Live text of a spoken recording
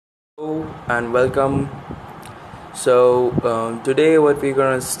Hello and welcome. Today what we're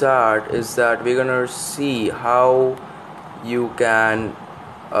gonna start is that we're gonna see how you can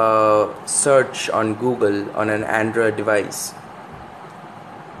search on Google on an Android device.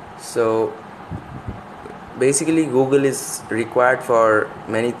 So basically Google is required for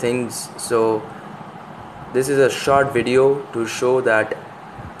many things, so this is a short video to show that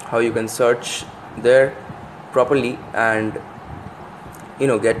how you can search there properly and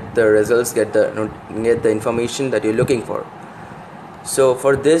get the results, get the information that you're looking for. So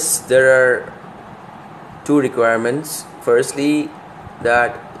for this there are two requirements. Firstly,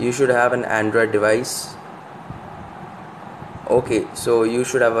 that you should have an Android device. Okay, so you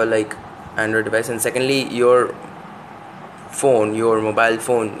should have a Android device, and secondly, your mobile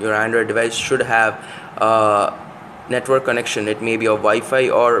phone, your Android device should have a network connection. It may be a Wi-Fi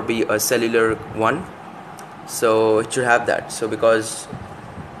or be a cellular one, so it should have that. So because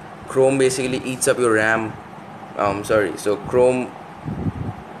Chrome basically eats up your RAM. So Chrome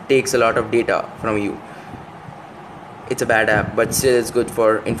takes a lot of data from you. It's a bad app, but still it's good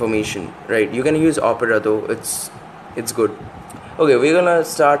for information, right? You can use Opera though. It's good. Okay, we're gonna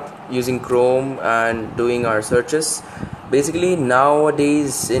start using Chrome and doing our searches. Basically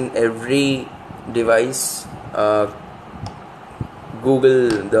nowadays in every device, Google,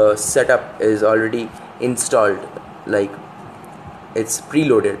 the setup is already installed. It's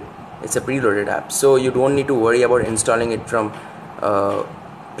preloaded. It's a preloaded app, so you don't need to worry about installing it from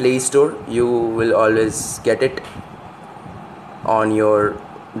Play Store. You will always get it on your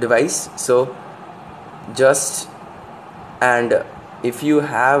device. So and if you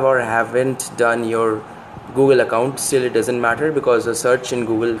have or haven't done your Google account, still it doesn't matter, because the search in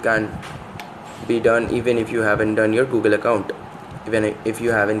Google can be done even if you haven't done your Google account, even if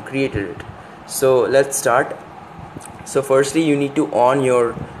you haven't created it. So let's start. So firstly, you need to on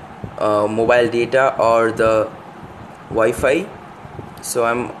your mobile data or the Wi-Fi. So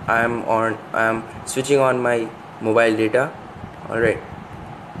I'm switching on my mobile data. Alright,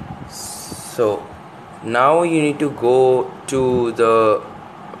 so now you need to go to the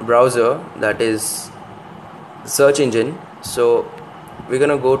browser, that is search engine. So we're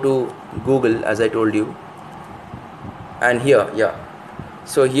gonna go to Google, as I told you, and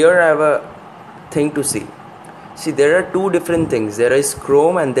so here I have a thing to see. There are two different things. There is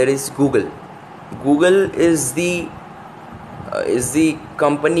Chrome and there is Google. Google is the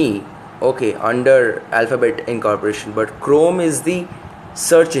company, okay, under Alphabet Incorporation, but Chrome is the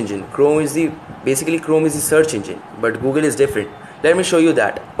search engine. Chrome is the search engine, but Google is different. Let me show you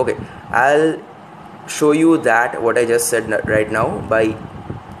that. Okay, I'll show you that what I just said right now by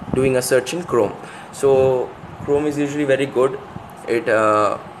doing a search in Chrome. So Chrome is usually very good.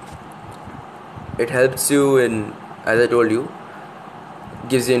 It helps you in, as I told you,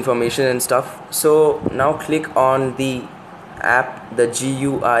 gives you information and stuff. So now click on the app, the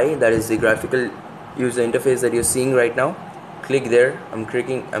GUI, that is the graphical user interface that you're seeing right now. Click there. I'm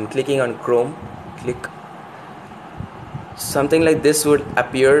clicking on Chrome. Click. Something like this would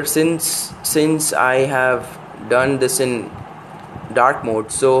appear. Since I have done this in dark mode,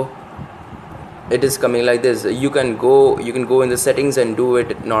 so it is coming like this. You can go in the settings and do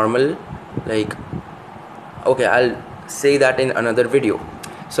it normal. Okay, I'll say that in another video.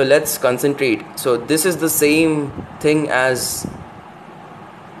 So let's concentrate. So this is the same thing as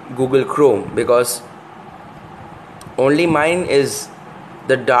Google Chrome, because only mine is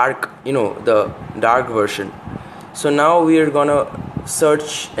the dark version. So now we are gonna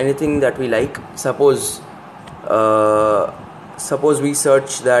search anything that we like. Suppose we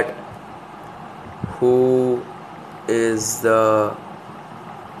search that who is the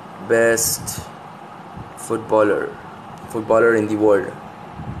best footballer in the world.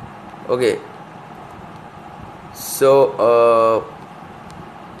 Okay, so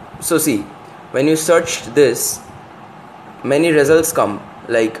see, when you search this, many results come,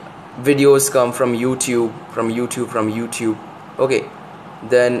 like videos come from YouTube. Okay,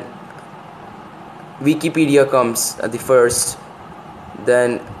 then Wikipedia comes at the first.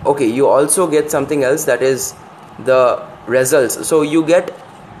 Then okay, you also get something else, that is the results. So you get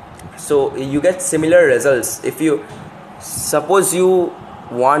similar results. If you suppose you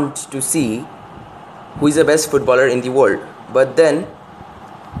want to see who is the best footballer in the world, but then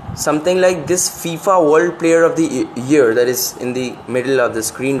something like this FIFA World Player of the Year, that is in the middle of the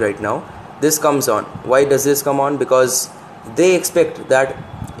screen right now, this comes on. Why does this come on? Because they expect that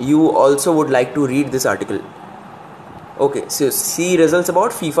you also would like to read this article. Okay, so see results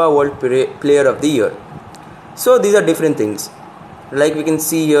about FIFA World Player of the Year. So these are different things. Like we can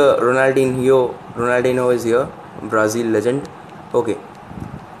see here, Ronaldinho is here, Brazil legend. Okay,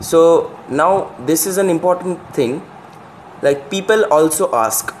 So now this is an important thing, like people also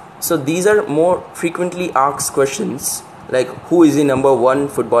ask. So these are more frequently asked questions, like who is the number one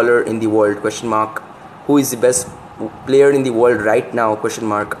footballer in the world, question mark, who is the best player in the world right now, question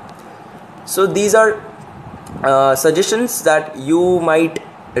mark. So these are suggestions that you might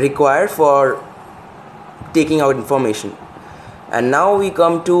require for taking out information. And now we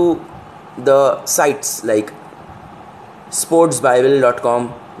come to the sites like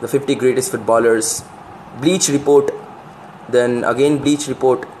sportsbible.com, the 50 greatest footballers, Bleach Report, then again Bleach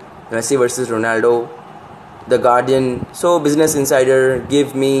Report, Messi versus Ronaldo, The Guardian, so Business Insider,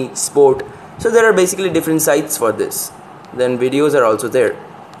 Give Me, Sport. So there are basically different sites for this. Then videos are also there.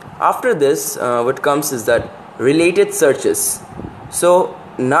 After this, what comes is that related searches. So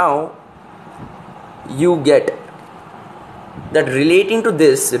now you get that relating to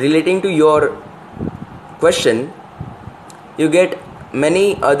this, relating to your question, you get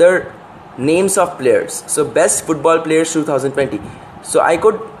many other names of players. So best football players 2020. So I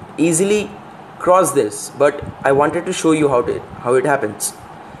could easily cross this, but I wanted to show you how it happens.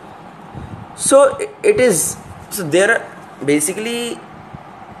 So it is, so there are basically,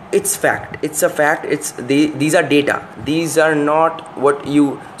 it's fact, it's a fact, these are data, these are not what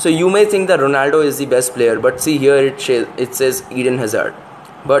you, so you may think that Ronaldo is the best player, but see here it says Eden Hazard,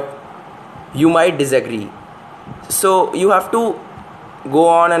 but you might disagree. So you have to go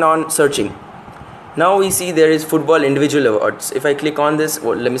on and on searching. Now we see there is football individual awards. If I click on this,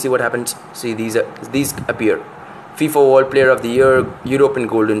 well, let me see what happens. See, these appear. FIFA World Player of the Year, European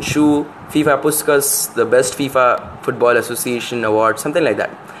Golden Shoe, FIFA Puskas, the best FIFA Football Association Award, something like that.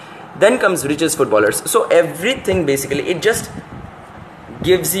 Then comes richest footballers. So everything basically, it just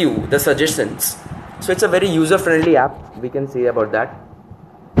gives you the suggestions. So it's a very user-friendly app, we can say about that.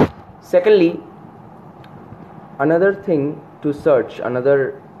 Secondly, another thing to search,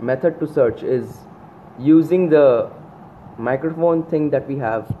 another method to search is using the microphone thing that we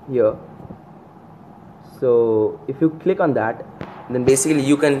have here. So if you click on that, then basically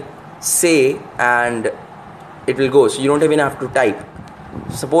you can say and it will go. So you don't even have to type.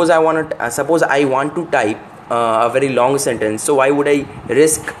 Suppose I want to type a very long sentence. So why would I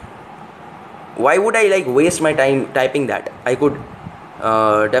like waste my time typing that? I could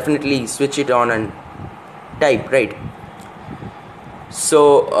definitely switch it on and type, right?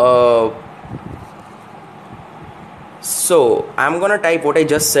 So I'm gonna type what I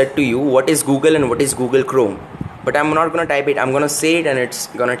just said to you, what is Google and what is Google Chrome, but I'm not gonna type it, I'm gonna say it and it's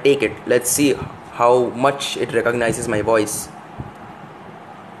gonna take it. Let's see how much it recognizes my voice.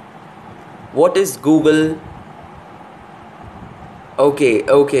 What is Google? Okay,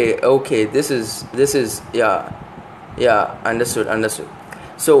 this is yeah, understood.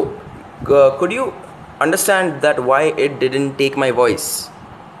 So could you understand that why it didn't take my voice?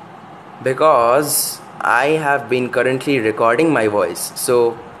 Because I have been currently recording my voice.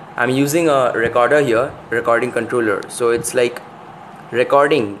 So I'm using a recorder here, recording controller. So it's like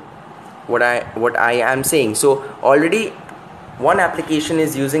recording what I am saying. So already one application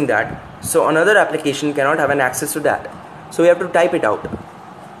is using that. So another application cannot have an access to that. So we have to type it out.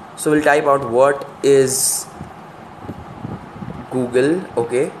 So we'll type out what is Google.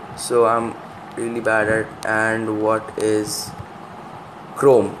 Okay. So I'm really bad at, and what is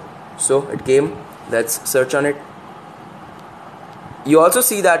Chrome. So it came. Let's search on it. You also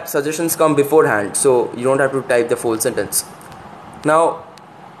see that suggestions come beforehand, so you don't have to type the full sentence. Now,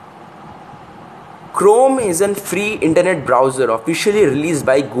 Chrome is a free internet browser officially released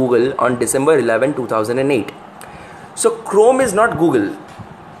by Google on December 11, 2008. So Chrome is not Google.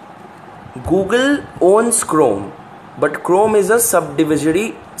 Google owns Chrome, but Chrome is a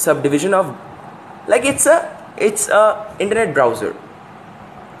subdivision of, like it's a internet browser.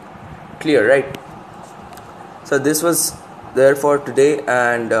 Clear, right? So this was there for today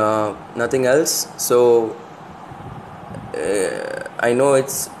and nothing else. So I know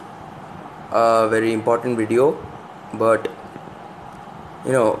it's a very important video, but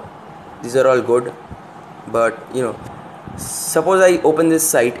these are all good, but suppose I open this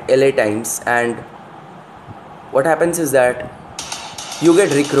site LA Times, and what happens is that you get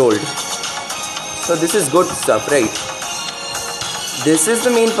rickrolled. So this is good stuff, right? This is the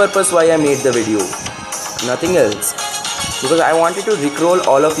main purpose why I made the video, nothing else, because I wanted to rickroll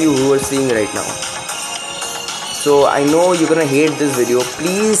all of you who are seeing right now. So I know you're gonna hate this video.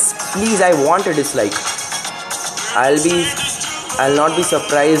 Please, I want a dislike. I'll not be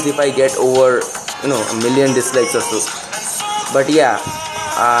surprised if I get over a million dislikes or so. But yeah,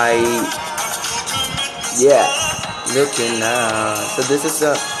 looking so this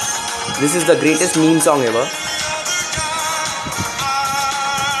is the greatest meme song ever.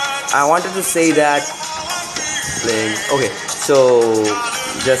 I wanted to say that playing. Okay, so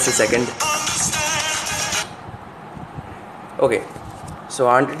just a second. Okay, so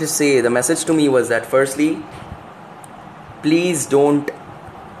I wanted to say the message to me was that firstly, please don't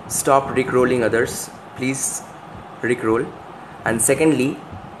stop rickrolling others. Please rickroll. And secondly,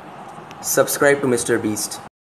 subscribe to Mr. Beast.